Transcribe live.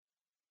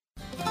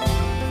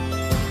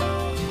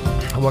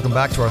Welcome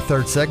back to our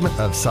third segment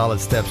of Solid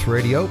Steps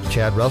Radio.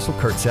 Chad Russell,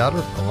 Kurt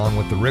Souter, along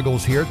with the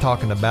Wriggles here,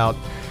 talking about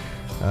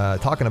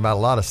a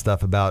lot of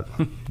stuff about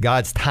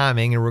God's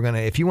timing. And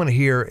if you want to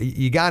hear,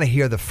 you got to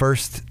hear the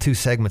first two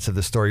segments of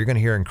the story. You're going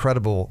to hear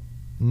incredible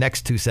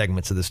next two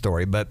segments of the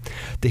story. But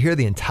to hear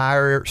the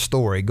entire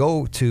story,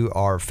 go to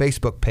our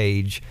Facebook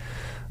page,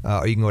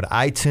 or you can go to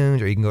iTunes,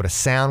 or you can go to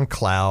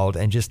SoundCloud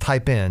and just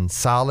type in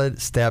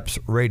Solid Steps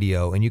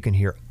Radio, and you can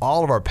hear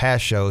all of our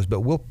past shows.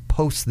 But we'll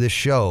post this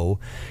show,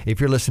 if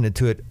you're listening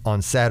to it on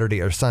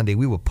Saturday or Sunday,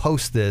 we will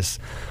post this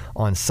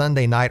on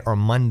Sunday night or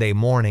Monday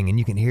morning, and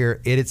you can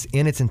hear it. It's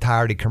in its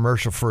entirety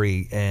commercial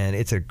free, and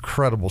it's an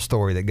incredible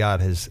story that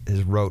God has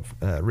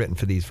written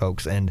for these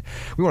folks. And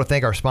we want to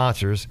thank our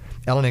sponsors,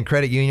 L&N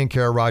Credit Union,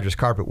 Carol Rogers,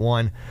 Carpet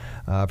One,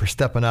 for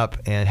stepping up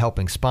and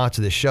helping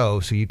sponsor this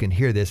show so you can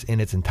hear this in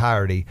its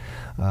entirety,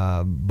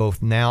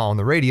 both now on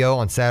the radio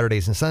on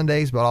Saturdays and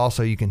Sundays, but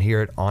also you can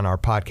hear it on our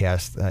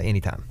podcast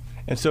anytime.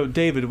 And so,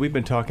 David, we've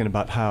been talking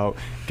about how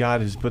God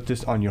has put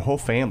this on your whole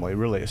family,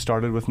 really. It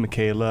started with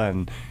Michaela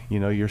and,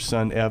 your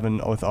son, Evan,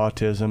 with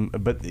autism.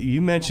 But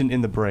you mentioned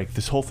in the break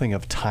this whole thing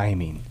of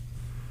timing.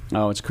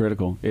 Oh, it's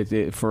critical.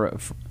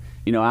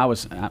 I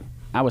was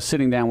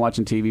sitting down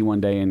watching TV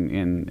one day,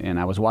 and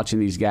I was watching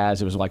these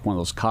guys. It was like one of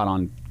those caught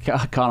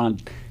on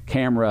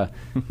camera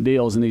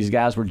deals, and these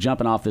guys were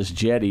jumping off this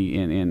jetty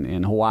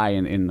in Hawaii.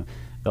 And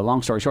the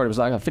long story short, it was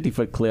like a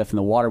 50-foot cliff, and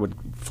the water would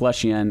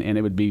flush in, and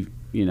it would be,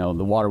 the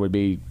water would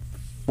be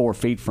 4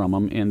 feet from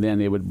them, and then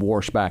it would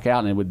wash back out,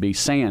 and it would be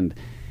sand.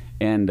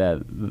 And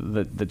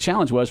the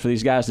challenge was for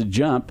these guys to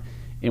jump,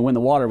 and when the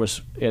water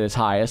was at its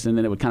highest, and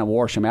then it would kind of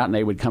wash them out, and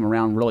they would come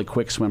around really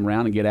quick, swim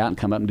around, and get out and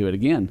come up and do it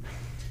again.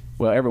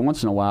 Well, every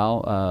once in a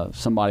while,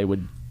 somebody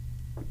would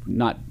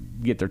not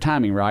get their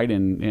timing right,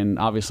 and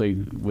obviously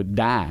would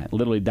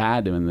literally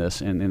die doing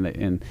this.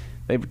 And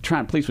they would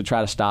police would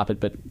try to stop it,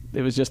 but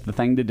it was just the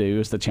thing to do. It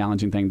was the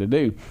challenging thing to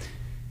do.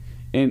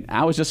 And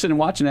I was just sitting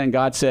watching that, and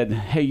God said,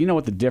 "Hey, you know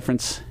what the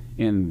difference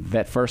in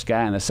that first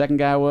guy and the second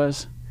guy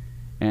was?"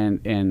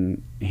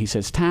 And He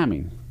says,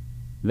 "Timing.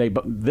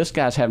 This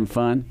guy's having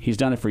fun. He's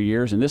done it for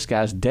years, and this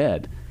guy's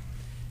dead."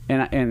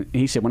 And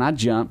He said, "When I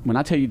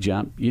tell you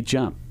jump, you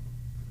jump.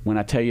 When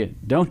I tell you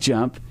don't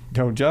jump,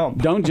 don't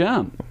jump. Don't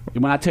jump.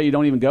 When I tell you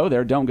don't even go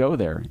there, don't go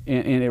there."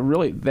 And it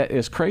really, that,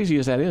 as crazy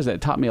as that is, that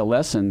taught me a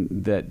lesson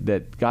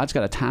that God's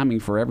got a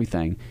timing for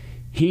everything.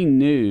 He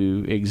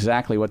knew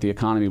exactly what the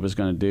economy was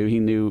going to do. He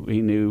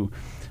knew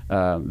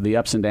the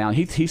ups and downs.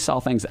 He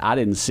saw things that I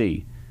didn't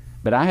see,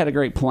 but I had a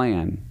great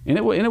plan, and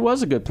it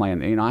was a good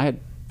plan. I had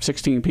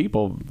 16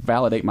 people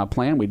validate my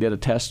plan. We did a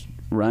test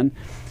run,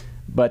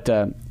 but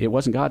it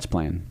wasn't God's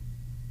plan,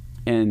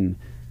 and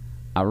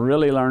I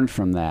really learned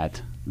from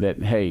that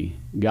hey,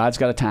 God's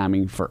got a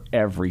timing for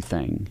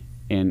everything,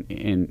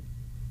 and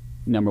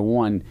number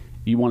one,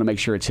 you want to make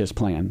sure it's His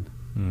plan.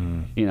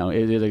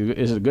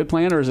 Is it a good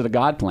plan or is it a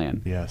God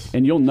plan? Yes.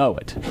 And you'll know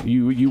it.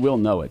 You will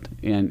know it,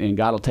 and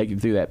God will take you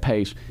through that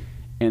pace.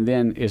 And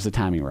then is the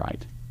timing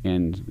right?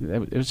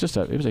 And it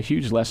was a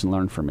huge lesson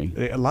learned for me.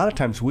 A lot of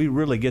times we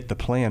really get the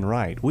plan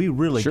right. We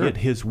really get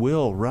His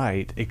will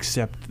right,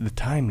 except the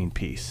timing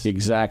piece.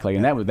 Exactly,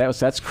 and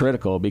that's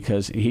critical,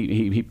 because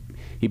he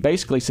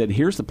basically said,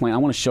 "Here's the plan. I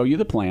want to show you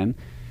the plan,"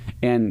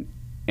 and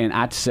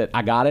I said,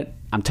 "I got it.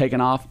 I'm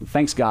taking off.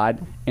 Thanks,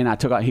 God." And I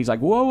took off. He's like,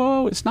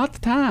 "Whoa, it's not the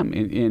time."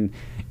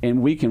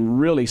 And we can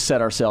really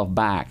set ourselves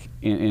back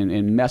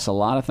and mess a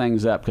lot of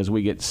things up because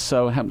we get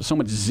have so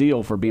much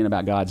zeal for being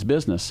about God's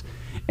business.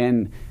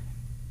 And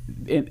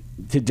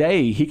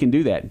today He can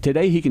do that.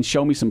 Today He can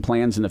show me some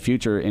plans in the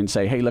future and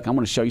say, "Hey, look, I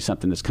want to show you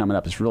something that's coming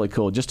up. It's really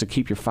cool," just to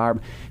keep your fire,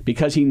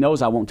 because He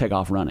knows I won't take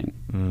off running.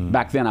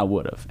 Back then I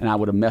would have, and I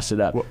would have messed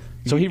it up. Well,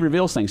 so He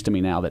reveals things to me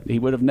now that He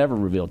would have never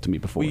revealed to me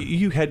before. Well,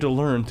 you had to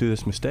learn through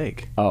this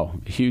mistake. Oh,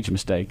 a huge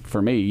mistake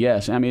for me.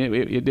 Yes, I mean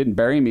it didn't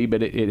bury me,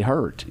 but it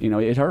hurt.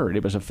 It hurt.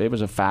 It was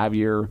a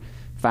 5-year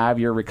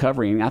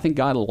recovery, and I think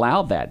God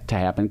allowed that to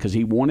happen because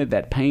He wanted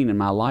that pain in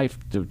my life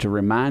to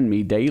remind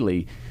me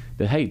daily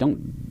that, hey,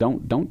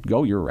 don't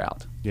go your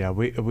route. Yeah,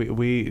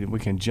 we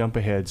can jump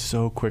ahead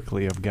so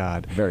quickly of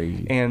God. Very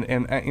easy.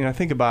 And I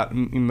think about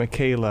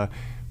Michaela,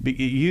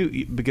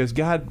 because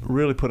God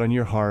really put on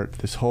your heart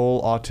this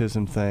whole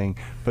autism thing,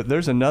 but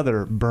there's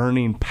another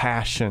burning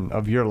passion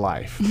of your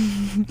life.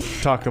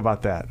 Talk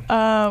about that.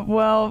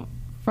 Well,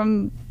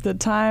 from the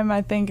time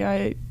I think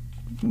I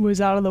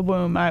was out of the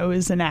womb, I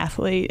was an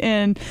athlete,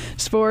 and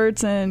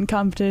sports and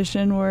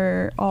competition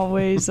were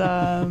always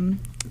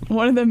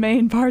one of the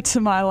main parts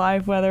of my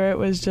life, whether it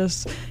was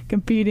just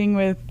competing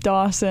with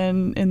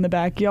Dawson in the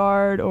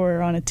backyard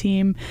or on a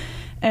team.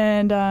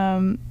 And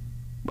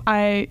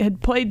I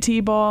had played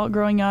t-ball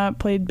growing up,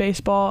 played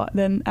baseball.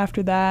 Then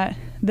after that,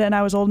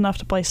 I was old enough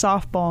to play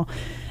softball.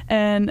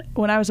 And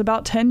when I was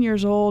about 10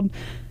 years old,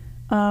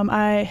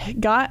 I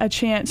got a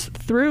chance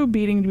through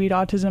Beating to Beat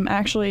Autism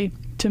actually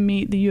to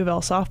meet the U of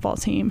L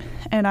softball team.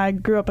 And I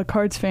grew up a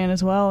Cards fan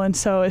as well. And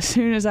so as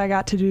soon as I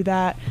got to do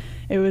that,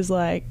 it was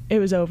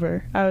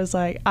over. I was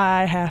like,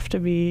 I have to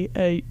be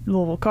a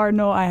Louisville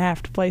Cardinal. I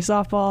have to play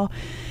softball.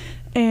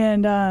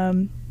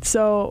 And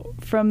so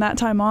from that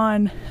time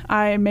on,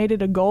 I made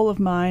it a goal of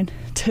mine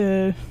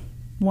to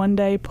one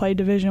day play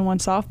Division I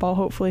softball,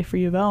 hopefully for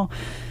U of L.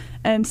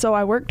 And so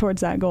I worked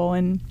towards that goal,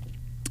 and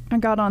I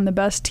got on the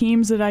best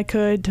teams that I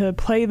could to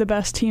play the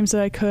best teams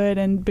that I could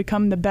and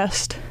become the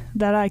best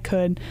that I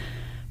could.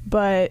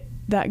 But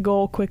that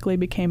goal quickly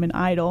became an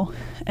idol.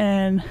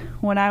 And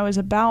when I was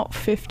about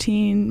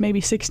 15, maybe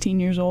 16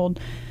 years old,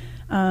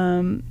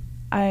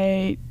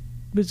 I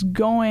was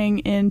going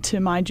into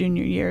my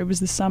junior year. It was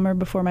the summer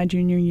before my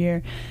junior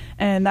year.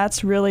 And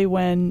that's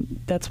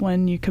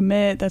when you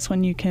commit. That's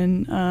when you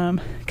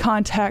can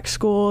contact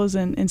schools,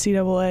 and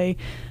NCAA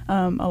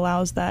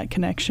allows that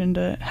connection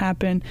to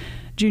happen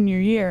junior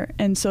year.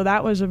 And so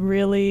that was a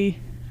really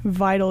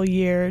vital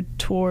year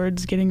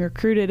towards getting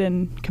recruited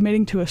and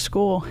committing to a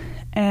school.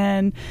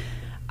 And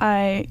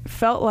I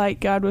felt like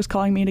God was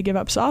calling me to give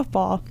up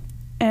softball.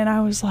 And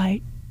I was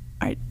like,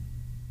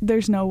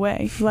 there's no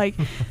way. Like,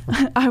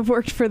 I've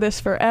worked for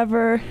this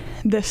forever.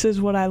 This is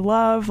what I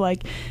love.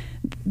 Like,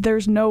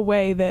 there's no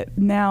way that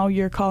now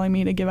you're calling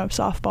me to give up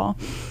softball.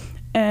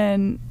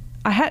 And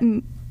I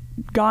hadn't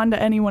gone to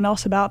anyone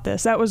else about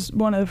this. That was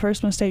one of the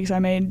first mistakes I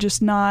made,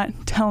 just not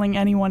telling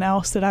anyone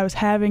else that I was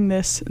having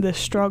this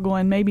struggle,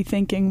 and maybe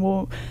thinking,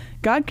 well,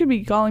 God could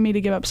be calling me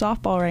to give up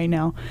softball right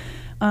now.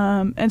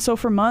 And so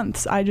for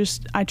months, I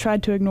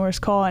tried to ignore his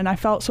call, and I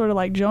felt sort of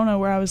like Jonah,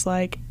 where I was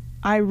like,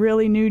 I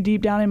really knew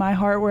deep down in my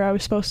heart where I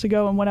was supposed to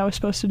go and what I was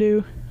supposed to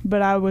do,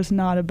 but I was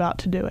not about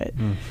to do it.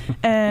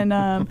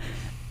 And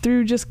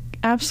through just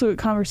absolute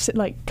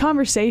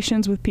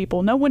conversations with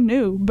people, no one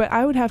knew, but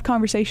I would have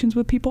conversations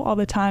with people all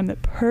the time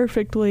that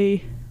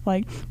perfectly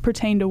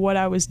pertained to what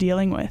I was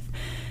dealing with.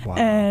 Wow.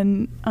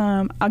 And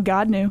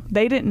God knew.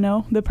 They didn't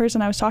know. The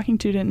person I was talking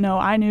to didn't know.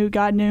 I knew.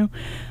 God knew.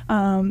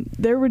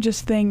 There were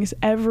just things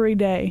every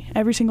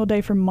single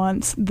day for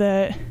months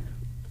that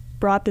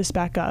brought this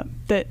back up,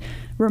 that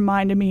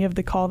reminded me of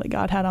the call that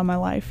God had on my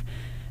life.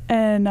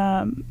 And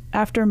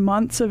after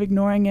months of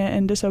ignoring it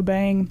and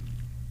disobeying,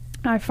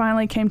 I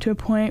finally came to a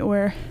point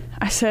where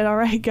I said, all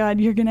right, God,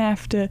 you're going to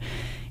have to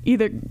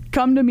either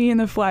come to me in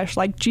the flesh,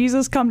 like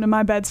Jesus, come to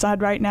my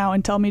bedside right now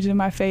and tell me to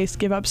my face,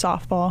 give up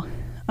softball,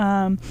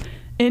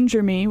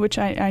 injure me, which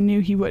I knew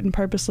he wouldn't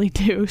purposely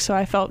do, so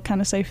I felt kind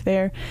of safe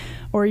there,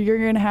 or you're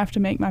going to have to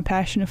make my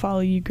passion to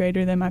follow you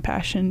greater than my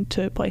passion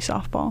to play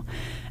softball.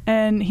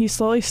 And he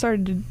slowly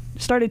started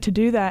to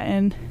do that.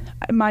 And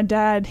my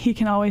dad, he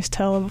can always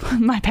tell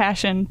my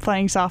passion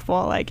playing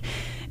softball. Like,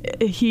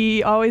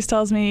 he always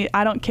tells me,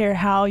 I don't care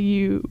how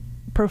you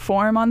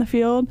perform on the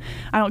field.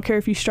 I don't care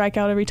if you strike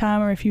out every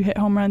time or if you hit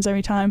home runs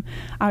every time.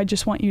 I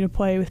just want you to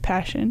play with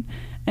passion.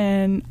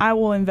 And I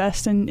will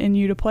invest in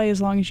you to play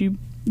as long as you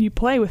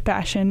play with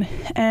passion.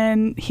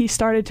 And he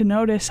started to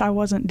notice I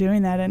wasn't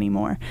doing that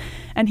anymore.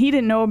 And he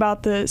didn't know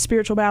about the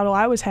spiritual battle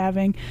I was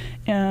having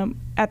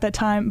at that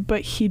time,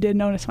 but he did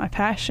notice my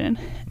passion.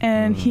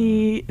 And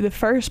the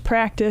first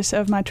practice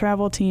of my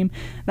travel team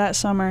that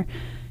summer,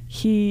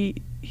 he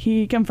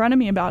confronted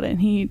me about it,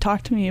 and he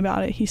talked to me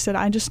about it. He said,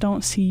 I just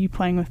don't see you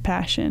playing with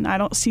passion. I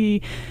don't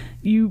see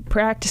you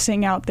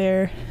practicing out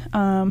there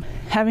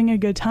having a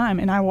good time.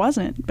 And I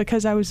wasn't,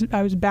 because I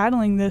was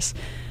battling this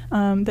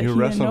that he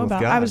didn't know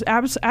about.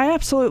 I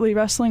absolutely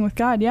wrestling with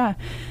God, yeah.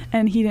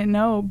 And he didn't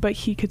know, but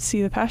he could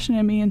see the passion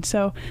in me. And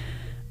so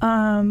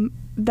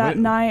that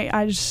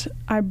night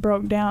I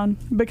broke down,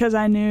 because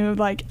I knew,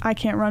 like, I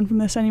can't run from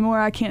this anymore.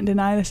 I can't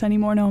deny this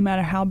anymore, no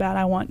matter how bad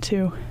I want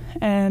to.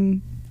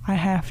 And I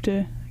have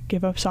to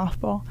give up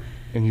softball.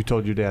 And you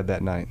told your dad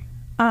that night?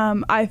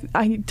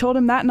 I told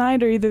him that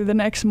night or either the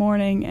next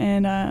morning,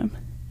 and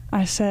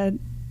I said,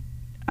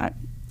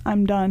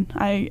 I'm done.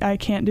 I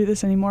can't do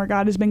this anymore.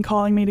 God has been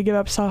calling me to give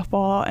up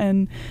softball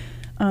and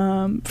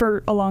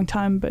for a long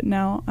time, but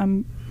now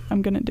I'm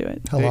going to do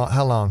it.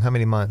 How long? How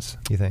many months,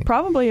 you think?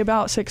 Probably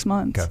about 6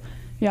 months. Okay.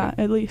 Yeah,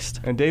 at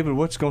least. And David,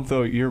 what's going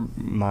through your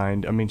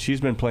mind? I mean,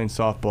 she's been playing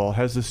softball,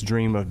 has this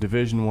dream of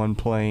Division I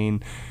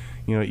playing,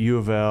 at U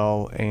of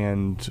L,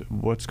 and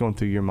what's going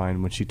through your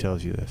mind when she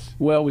tells you this?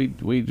 Well,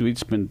 we'd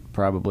spent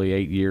probably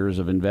 8 years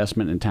of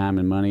investment in time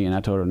and money, and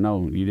I told her,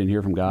 no, you didn't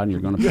hear from God, and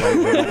you're going to play.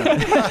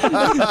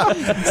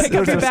 Pick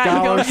up your bat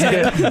and go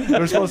ahead.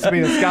 There's supposed to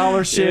be a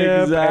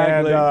scholarship,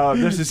 exactly.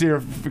 And this is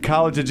your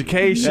college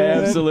education.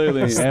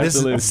 Absolutely.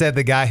 This said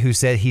the guy who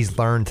said he's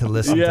learned to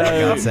listen to what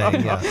God's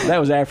saying. Yeah. That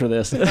was after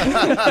this.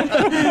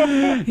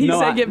 He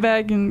said get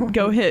back and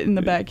go hit in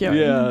the backyard.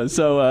 Yeah.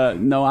 So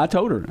no, I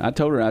told her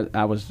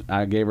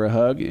I gave her a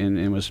hug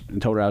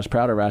and told her I was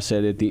proud of her. I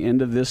said, at the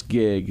end of this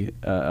gig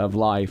of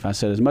life, I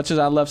said, as much as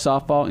I love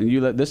softball,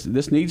 and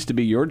this needs to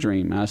be your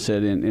dream. I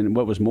said, and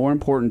what was more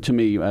important to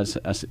me,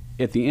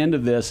 at the end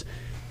of this,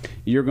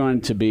 you're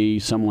going to be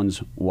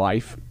someone's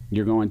wife.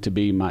 You're going to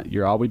be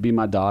you'll always be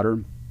my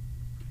daughter.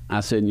 I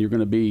said, and you're going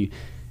to be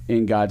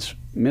in God's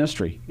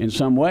ministry in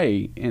some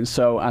way. And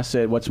so I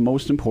said, what's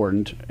most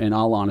important, in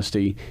all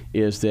honesty,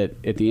 is that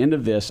at the end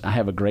of this, I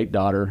have a great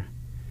daughter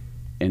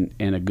and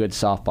a good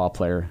softball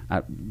player,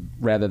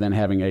 rather than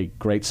having a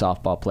great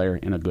softball player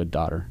and a good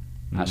daughter.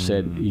 I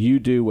said, you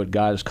do what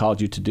God has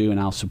called you to do, and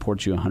I'll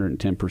support you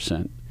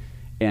 110%.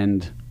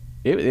 And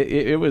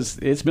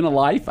it's been a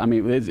life. I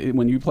mean,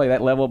 when you play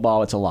that level of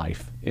ball, it's a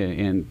life,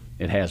 and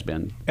it has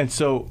been. And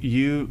so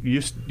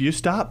you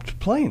stopped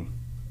playing.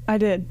 I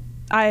did.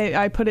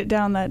 I put it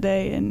down that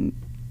day and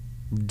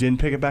didn't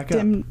pick it back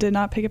up. Did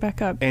not pick it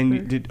back up.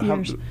 And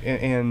years.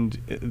 And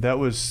that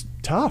was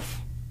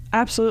tough.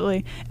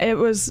 Absolutely. It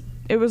was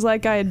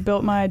like I had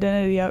built my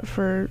identity up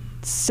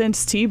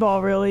since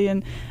T-ball, really,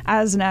 and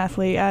as an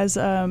athlete, as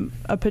a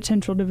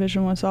potential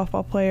Division I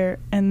softball player,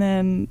 and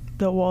then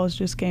the walls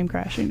just came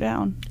crashing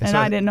down, and so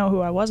I didn't know who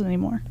I was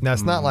anymore. Now,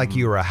 it's not like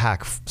you were a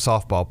hack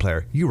softball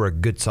player. You were a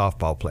good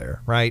softball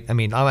player, right? I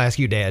mean, I'll ask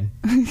you, Dad.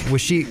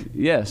 Was she?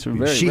 Yes,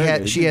 very. She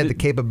had the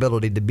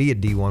capability to be a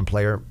D1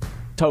 player.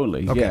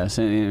 Totally, okay. Yes,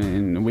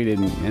 and we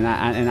didn't, and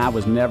I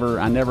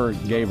never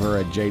gave her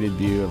a jaded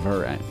view of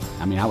her.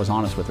 I mean, I was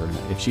honest with her.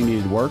 If she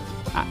needed work,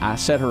 I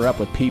set her up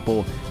with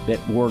people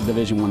that were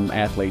Division I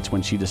athletes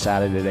when she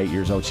decided at 8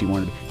 years old she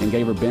wanted, and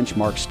gave her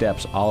benchmark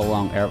steps all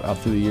along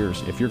through the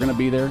years. If you're going to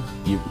be there,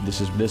 this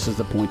is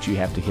the point you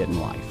have to hit in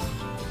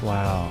life.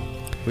 Wow,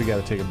 we got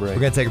to take a break.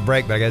 We're going to take a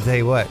break, but I got to tell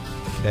you what.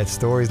 That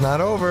story's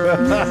not over.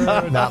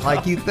 Not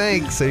like you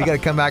think. So you got to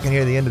come back and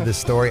hear the end of this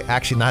story.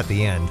 Actually, not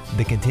the end.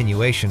 The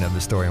continuation of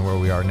the story and where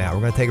we are now.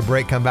 We're going to take a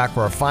break, come back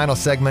for our final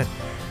segment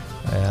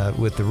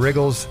with the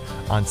Riggles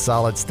on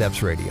Solid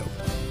Steps Radio.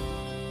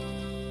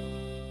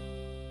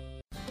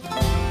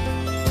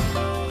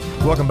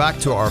 Welcome back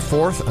to our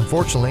fourth,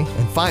 unfortunately,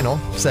 and final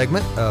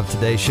segment of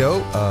today's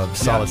show of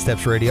Solid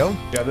Steps Radio.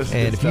 Yeah, this is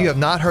and good if stuff. you have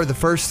not heard the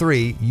first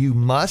three, you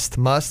must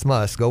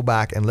go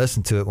back and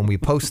listen to it when we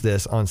post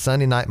this on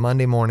Sunday night,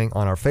 Monday morning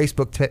on our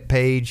Facebook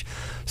page,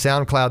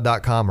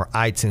 SoundCloud.com, or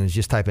iTunes.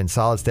 Just type in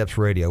Solid Steps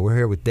Radio. We're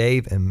here with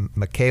Dave and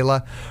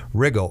Michaela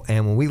Riggle.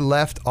 And when we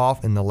left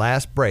off in the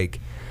last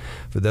break,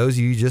 for those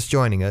of you just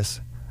joining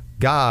us,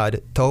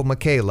 God told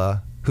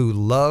Michaela, who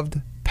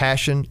loved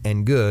passion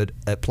and good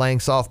at playing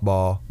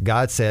softball,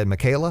 God said,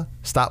 Michaela,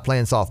 stop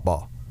playing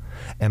softball.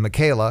 And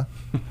Michaela,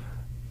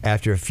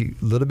 after a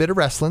little bit of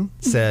wrestling,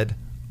 said,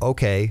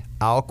 okay,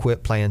 I'll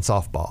quit playing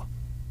softball.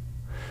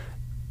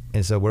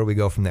 And so where do we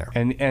go from there?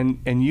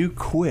 And you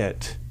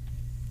quit,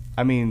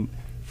 I mean,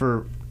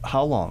 for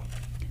how long?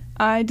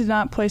 I did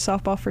not play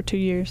softball for 2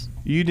 years.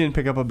 You didn't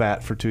pick up a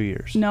bat for 2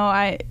 years?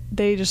 No,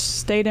 they just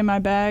stayed in my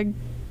bag.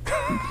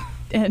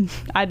 And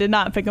I did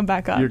not pick them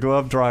back up. Your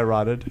glove dry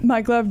rotted?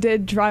 My glove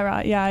did dry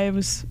rot. Yeah, it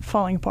was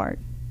falling apart.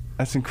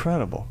 That's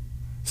incredible.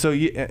 So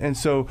you're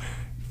playing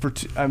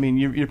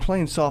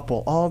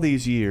softball all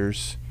these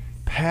years,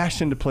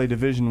 passion to play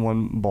Division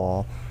I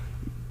ball,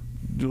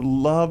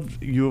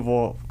 loved U of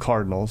O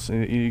Cardinals,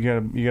 and you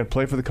gotta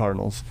play for the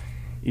Cardinals.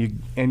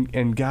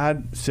 And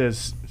God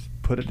says,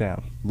 put it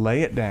down,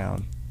 lay it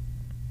down.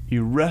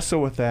 You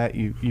wrestle with that.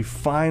 You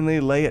finally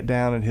lay it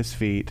down at His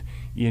feet,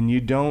 and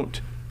you don't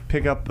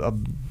pick up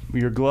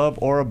your glove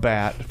or a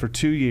bat for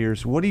 2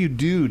 years. What do you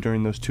do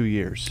during those 2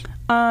 years?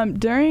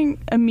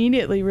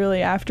 Immediately,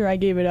 really, after I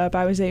gave it up,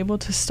 I was able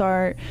to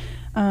start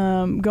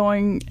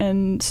going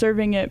and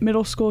serving at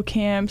middle school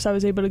camps. I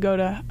was able to go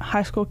to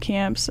high school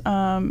camps,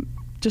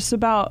 just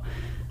about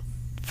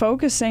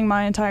focusing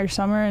my entire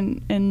summer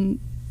in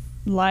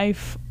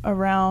life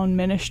around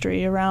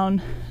ministry,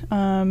 around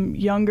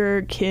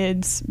younger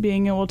kids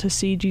being able to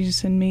see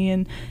Jesus in me,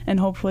 and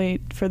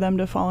hopefully for them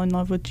to fall in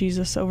love with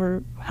Jesus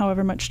over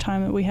however much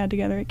time that we had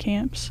together at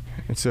camps.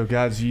 And so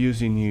God's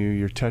using you,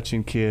 you're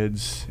touching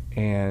kids,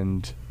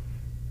 and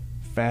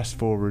fast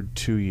forward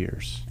 2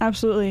 years.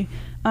 Absolutely.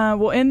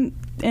 Well, in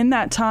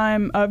that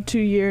time of 2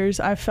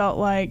 years, I felt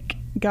like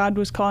God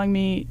was calling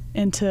me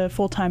into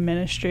full-time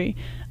ministry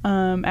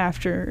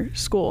after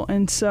school.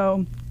 And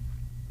so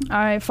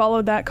I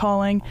followed that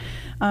calling,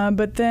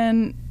 but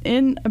then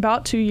in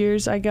about 2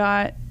 years, I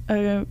got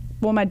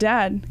my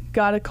dad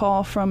got a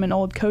call from an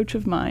old coach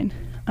of mine.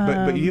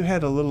 But you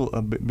had a little,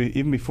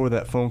 even before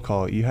that phone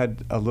call, you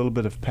had a little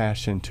bit of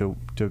passion to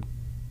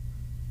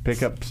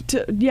pick up.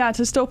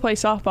 To still play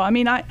softball. I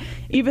mean,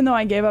 even though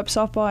I gave up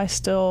softball,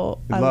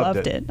 I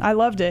loved it. I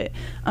loved it.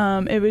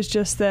 It was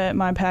just that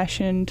my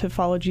passion to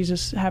follow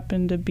Jesus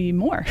happened to be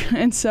more,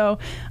 and so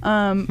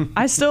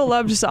I still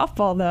loved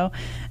softball though,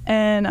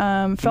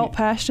 and felt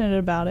passionate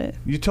about it.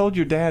 You told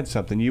your dad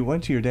something. You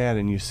went to your dad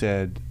and you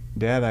said,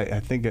 Dad, I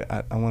think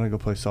I want to go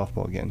play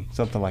softball again.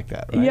 Something like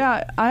that, right?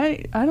 Yeah,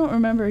 I don't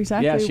remember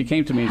exactly. Yeah, she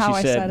came to me and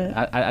she said,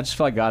 I just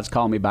feel like God's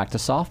calling me back to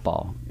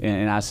softball.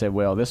 And I said,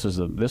 well, this was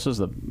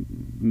the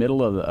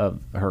middle of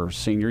her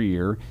senior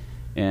year.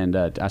 And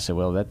I said,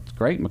 well, that's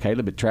great,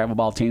 Michaela, but travel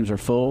ball teams are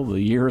full.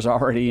 The year's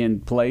already in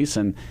place,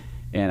 and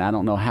I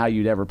don't know how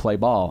you'd ever play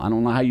ball. I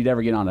don't know how you'd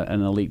ever get on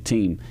an elite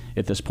team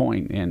at this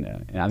point. And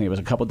I think it was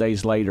a couple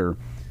days later,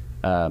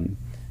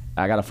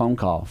 I got a phone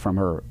call from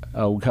her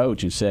old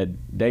coach and said,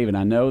 David,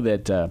 I know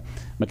that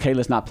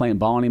Michaela's not playing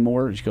ball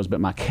anymore. She goes, but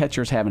my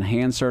catcher's having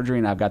hand surgery,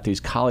 and I've got these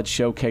college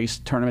showcase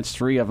tournaments,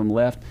 3 of them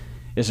left.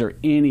 Is there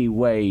any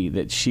way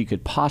that she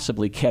could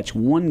possibly catch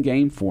one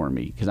game for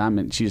me?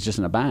 Because she's just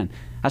in a bind.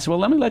 I said, well,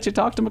 let me let you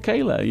talk to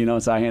Michaela. You know,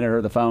 so I handed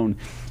her the phone.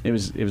 It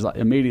was like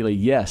immediately,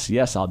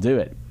 yes, I'll do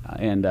it.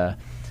 And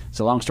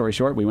so long story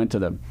short, we went to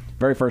the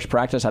very first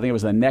practice. I think it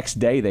was the next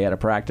day they had a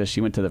practice. She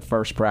went to the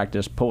first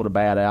practice, pulled a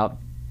bat out,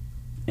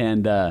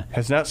 and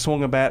has not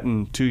swung a bat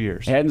in 2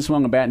 years. Hadn't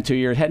swung a bat in 2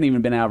 years. Hadn't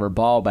even been out of her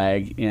ball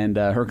bag. And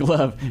her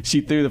glove,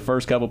 she threw the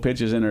first couple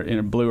pitches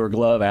and blew her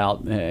glove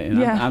out.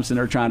 And I'm sitting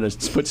there trying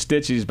to put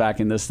stitches back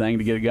in this thing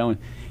to get it going.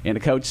 And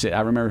the coach said,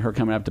 I remember her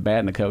coming up to bat,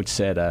 and the coach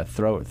said,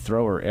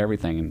 throw her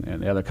everything.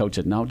 And the other coach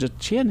said, no,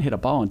 she hadn't hit a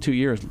ball in 2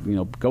 years. You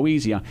know, go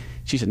easy on.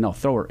 She said, no,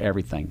 throw her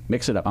everything.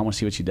 Mix it up. I want to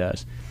see what she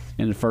does.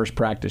 In the first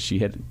practice, she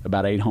hit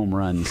about 8 home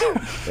runs,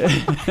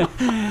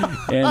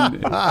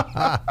 and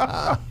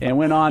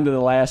went on to the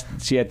last.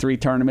 She had 3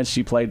 tournaments.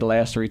 She played the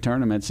last 3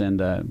 tournaments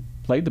and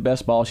played the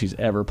best ball she's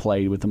ever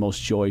played with the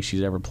most joy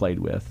she's ever played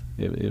with.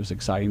 It was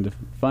exciting,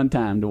 fun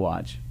time to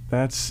watch.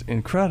 That's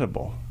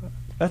incredible.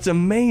 That's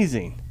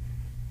amazing.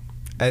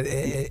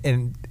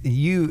 And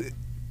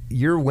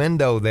your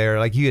window there,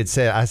 like you had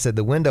said, I said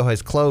the window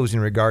has closed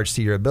in regards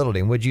to your ability.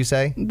 And what'd you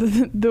say?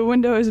 The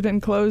window has been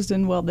closed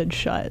and welded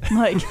shut.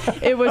 Like,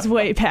 it was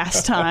way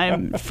past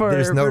time for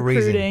there's no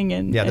recruiting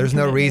reason. and there's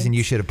no reason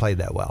you should have played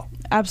that well.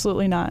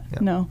 Absolutely not. Yeah.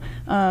 No.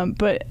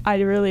 But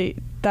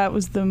that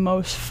was the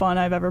most fun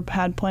I've ever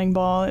had playing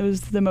ball. It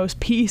was the most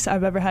peace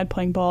I've ever had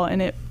playing ball,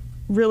 and it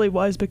really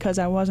was because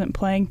I wasn't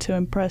playing to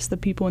impress the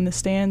people in the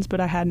stands, but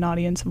I had an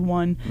audience of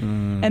one,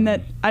 and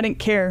that I didn't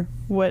care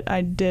what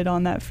I did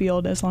on that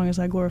field as long as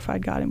I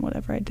glorified God in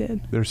whatever I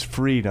did. There's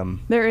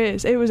freedom. There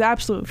is. It was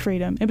absolute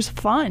freedom. It was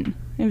fun.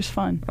 It was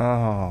fun.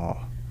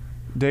 Oh,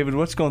 David,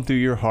 what's going through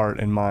your heart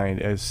and mind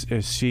as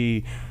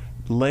she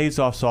lays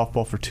off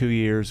softball for 2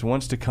 years,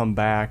 wants to come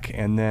back,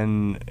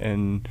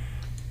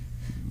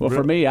 Well,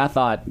 for me, I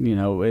thought,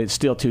 it's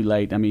still too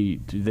late. I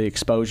mean, the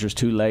exposure's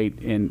too late.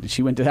 And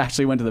she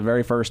actually went to the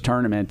very first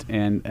tournament,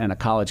 and a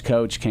college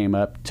coach came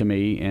up to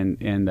me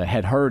and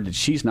had heard that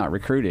she's not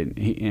recruited.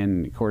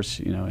 And, of course,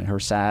 her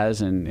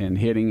size and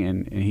hitting,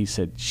 and he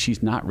said,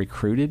 she's not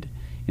recruited?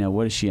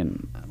 What is she,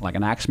 like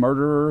an axe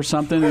murderer or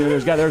something?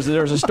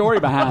 There's a story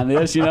behind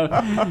this,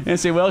 And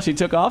say, well, she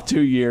took off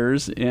 2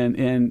 years,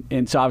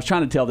 and so I was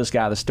trying to tell this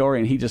guy the story,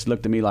 and he just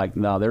looked at me like,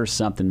 no, there's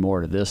something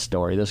more to this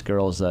story. This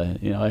girl's a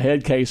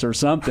head case or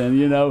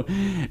something,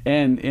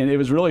 And it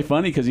was really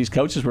funny because these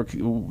coaches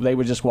they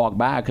would just walk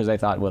by because they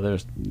thought, well,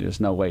 there's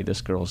no way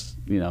this girl's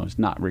is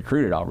not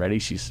recruited already.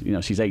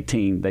 She's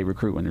 18. They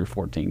recruit when they're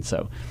 14.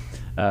 So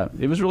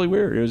it was really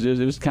weird.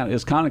 It was kind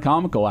of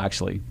comical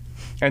actually.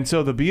 And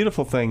so the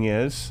beautiful thing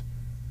is,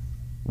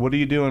 what are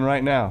you doing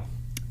right now?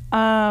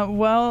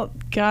 Well,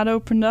 God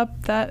opened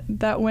up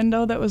that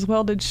window that was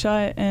welded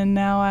shut, and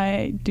now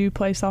I do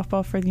play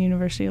softball for the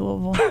University of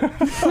Louisville.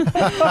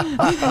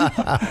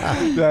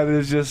 That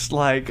is just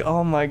like,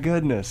 oh my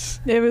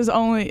goodness. It was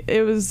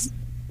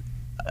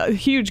a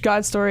huge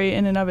God story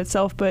in and of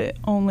itself, but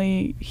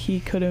only He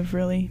could have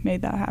really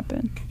made that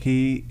happen.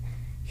 He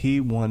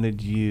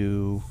wanted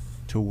you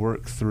to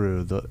work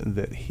through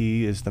that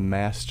He is the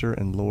master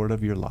and Lord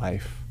of your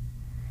life,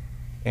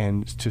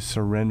 and to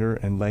surrender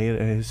and lay it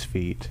at His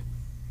feet.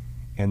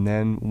 And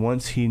then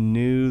once He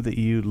knew that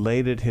you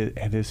laid it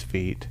at His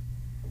feet,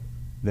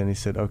 then He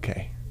said,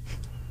 okay,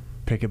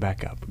 pick it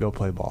back up, go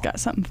play ball. Got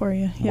something for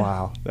you. Yeah.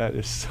 Wow, that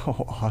is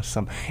so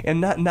awesome. And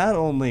not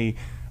only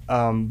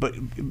but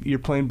you're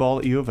playing ball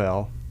at U of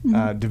L,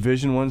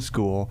 Division I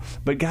school,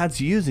 but God's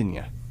using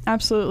you.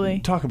 Absolutely.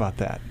 Talk about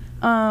that.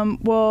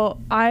 Well,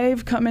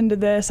 I've come into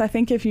this. I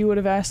think if you would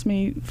have asked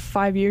me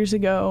 5 years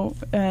ago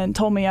and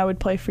told me I would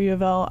play for U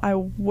of L, I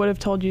would have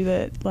told you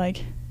that,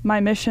 like, my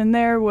mission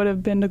there would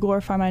have been to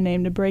glorify my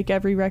name, to break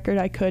every record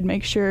I could,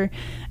 make sure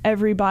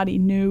everybody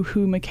knew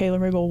who Michaela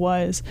Riggle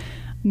was.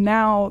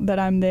 Now that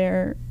I'm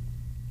there,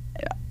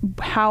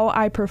 how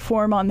I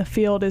perform on the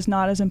field is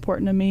not as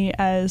important to me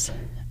as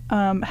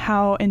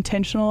how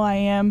intentional I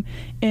am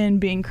in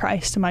being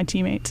Christ to my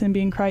teammates and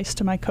being Christ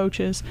to my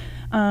coaches.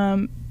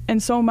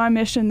 And so my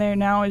mission there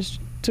now is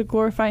to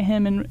glorify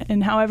Him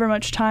in however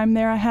much time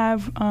there I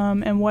have,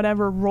 and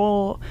whatever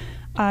role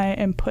I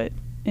am put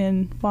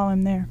in while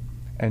I'm there.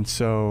 And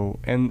so,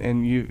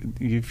 and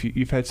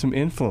you've had some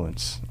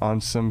influence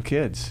on some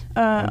kids.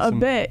 A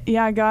bit,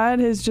 yeah. God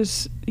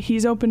has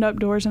He's opened up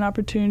doors and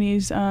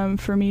opportunities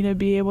for me to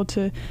be able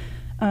to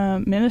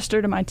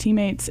minister to my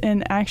teammates.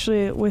 And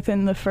actually,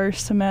 within the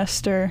first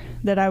semester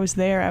that I was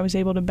there, I was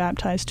able to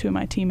baptize 2 of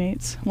my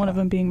teammates, one of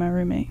them being my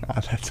roommate.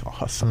 Oh, that's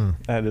awesome.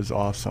 That is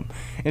awesome.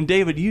 And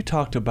David, you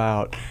talked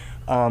about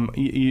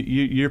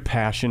your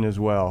passion as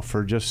well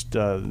for just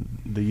the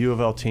U of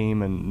L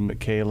team and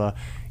Michaela.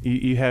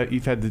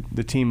 You've had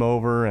the team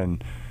over,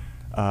 and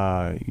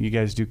you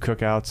guys do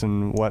cookouts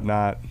and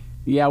whatnot.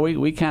 Yeah,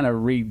 we kind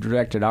of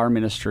redirected our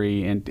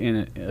ministry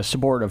in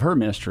support of her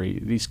ministry.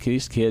 These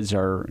kids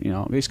are,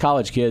 these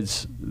college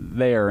kids,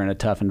 they are in a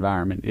tough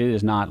environment. It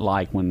is not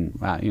like when,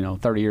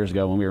 30 years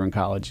ago when we were in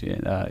college.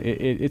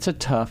 It's a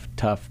tough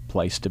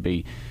place to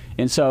be.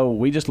 And so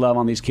we just love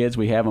on these kids.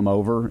 We have them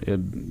over,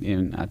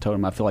 and I told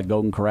them I feel like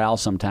Golden Corral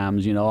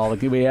sometimes. You know,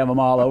 we have them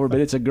all over, but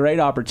it's a great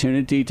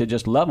opportunity to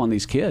just love on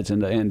these kids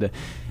and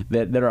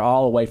that are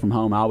all away from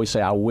home. I always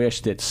say I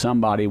wish that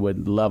somebody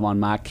would love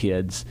on my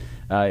kids.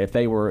 If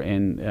they were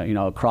in,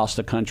 across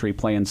the country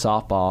playing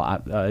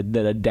softball,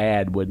 that a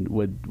dad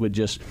would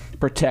just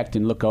protect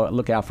and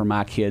look out for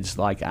my kids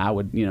like I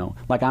would,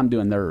 like I'm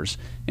doing theirs.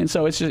 And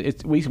so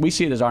we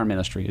see it as our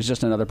ministry. It's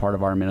just another part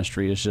of our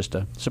ministry. It's just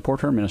to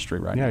support her ministry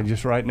now. Yeah,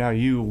 just right now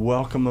you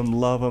welcome them,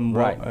 love them,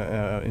 right.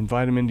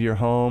 Invite them into your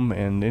home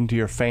and into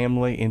your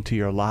family, into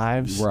your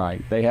lives.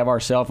 Right. They have our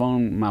cell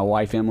phone, my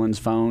wife Emily's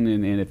phone,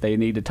 and if they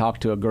need to talk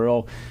to a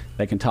girl,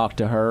 they can talk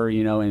to her,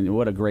 and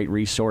what a great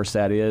resource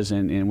that is.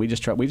 And we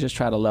just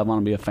try to love on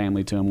and be a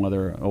family to them,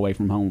 whether away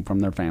from home from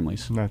their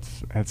families.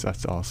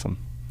 That's awesome.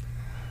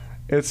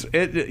 It's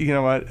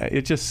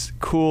just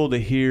cool to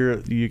hear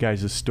you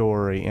guys'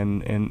 story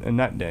and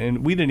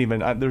we didn't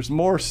even there's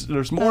more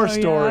stories.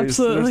 Yeah,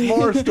 absolutely. There's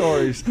more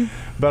stories,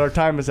 but our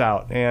time is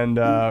out. And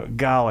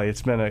golly,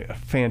 it's been a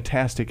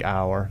fantastic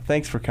hour.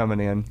 Thanks for coming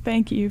in.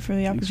 Thank you for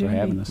the opportunity. Thanks for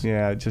having us.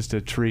 Yeah, just a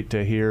treat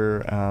to hear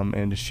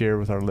and to share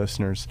with our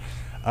listeners.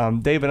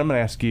 David, I'm going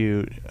to ask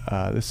you,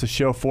 this is a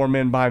show for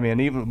men by men.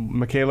 Even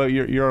Michaela,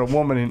 you're a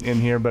woman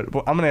in here, but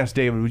I'm going to ask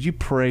David, would you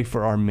pray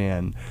for our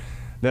men,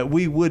 that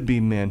we would be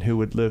men who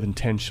would live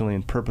intentionally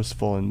and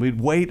purposeful, and we'd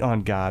wait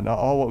on God,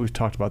 all what we've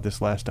talked about this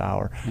last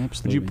hour.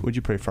 Absolutely. Would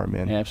you pray for our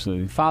men?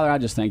 Absolutely. Father, I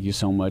just thank you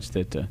so much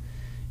that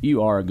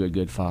you are a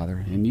good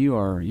Father, and you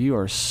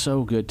are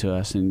so good to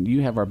us, and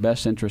you have our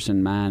best interests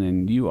in mind,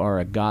 and you are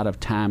a God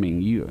of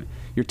timing.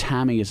 Your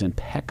timing is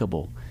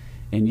impeccable.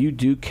 And you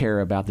do care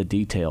about the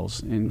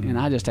details. And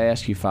I just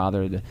ask you,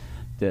 Father,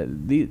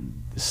 that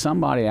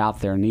somebody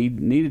out there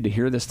needed to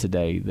hear this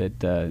today,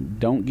 that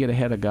don't get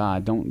ahead of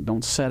God.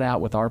 Don't set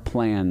out with our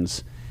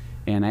plans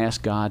and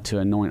ask God to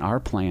anoint our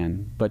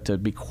plan, but to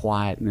be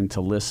quiet and to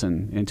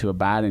listen and to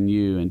abide in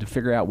you and to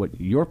figure out what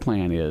your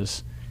plan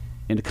is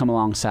and to come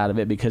alongside of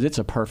it, because it's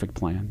a perfect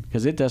plan,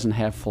 because it doesn't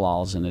have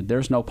flaws in it.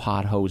 There's no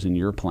potholes in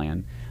your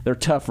plan. They're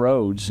tough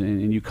roads,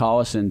 and you call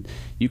us into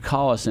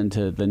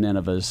the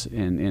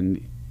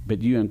Ninevehs,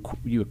 but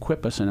you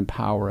equip us and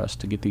empower us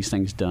to get these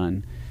things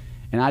done.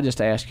 And I just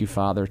ask you,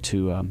 Father,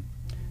 to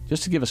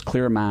just to give us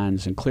clear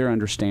minds and clear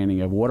understanding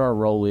of what our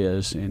role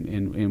is,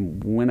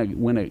 and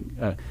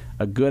when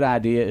a good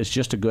idea is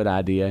just a good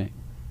idea,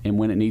 and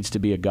when it needs to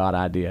be a God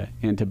idea,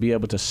 and to be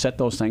able to set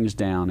those things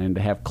down and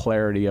to have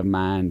clarity of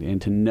mind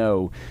and to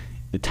know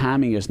the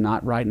timing is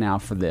not right now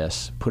for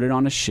this. Put it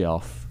on a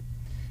shelf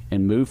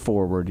and move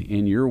forward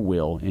in your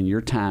will and your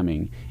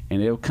timing,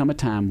 and it'll come a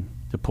time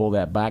to pull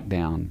that back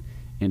down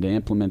and to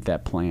implement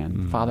that plan.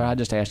 Mm-hmm. Father, I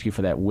just ask you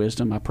for that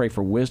wisdom. I pray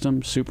for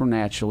wisdom,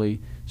 supernatural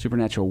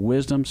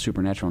wisdom,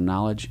 supernatural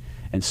knowledge,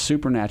 and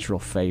supernatural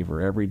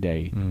favor every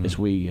day as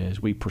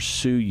we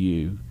pursue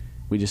you.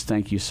 We just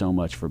thank you so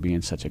much for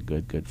being such a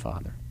good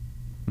Father.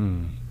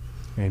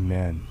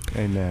 Amen.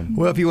 Amen.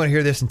 Well, if you want to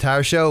hear this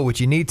entire show, which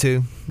you need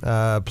to,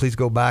 please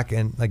go back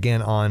and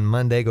again on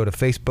Monday, go to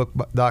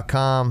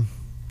facebook.com,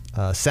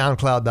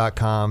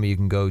 SoundCloud.com. You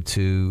can go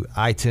to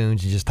iTunes and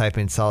just type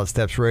in Solid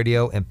Steps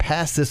Radio and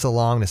pass this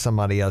along to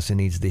somebody else who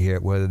needs to hear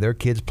it, whether their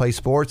kids play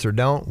sports or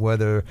don't,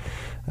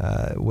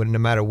 no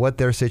matter what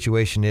their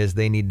situation is,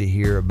 they need to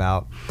hear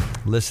about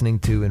listening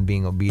to and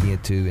being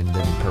obedient to and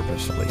living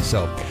purposefully.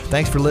 So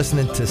thanks for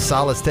listening to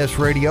Solid Steps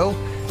Radio,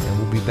 and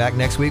we'll be back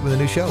next week with a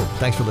new show.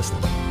 Thanks for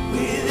listening.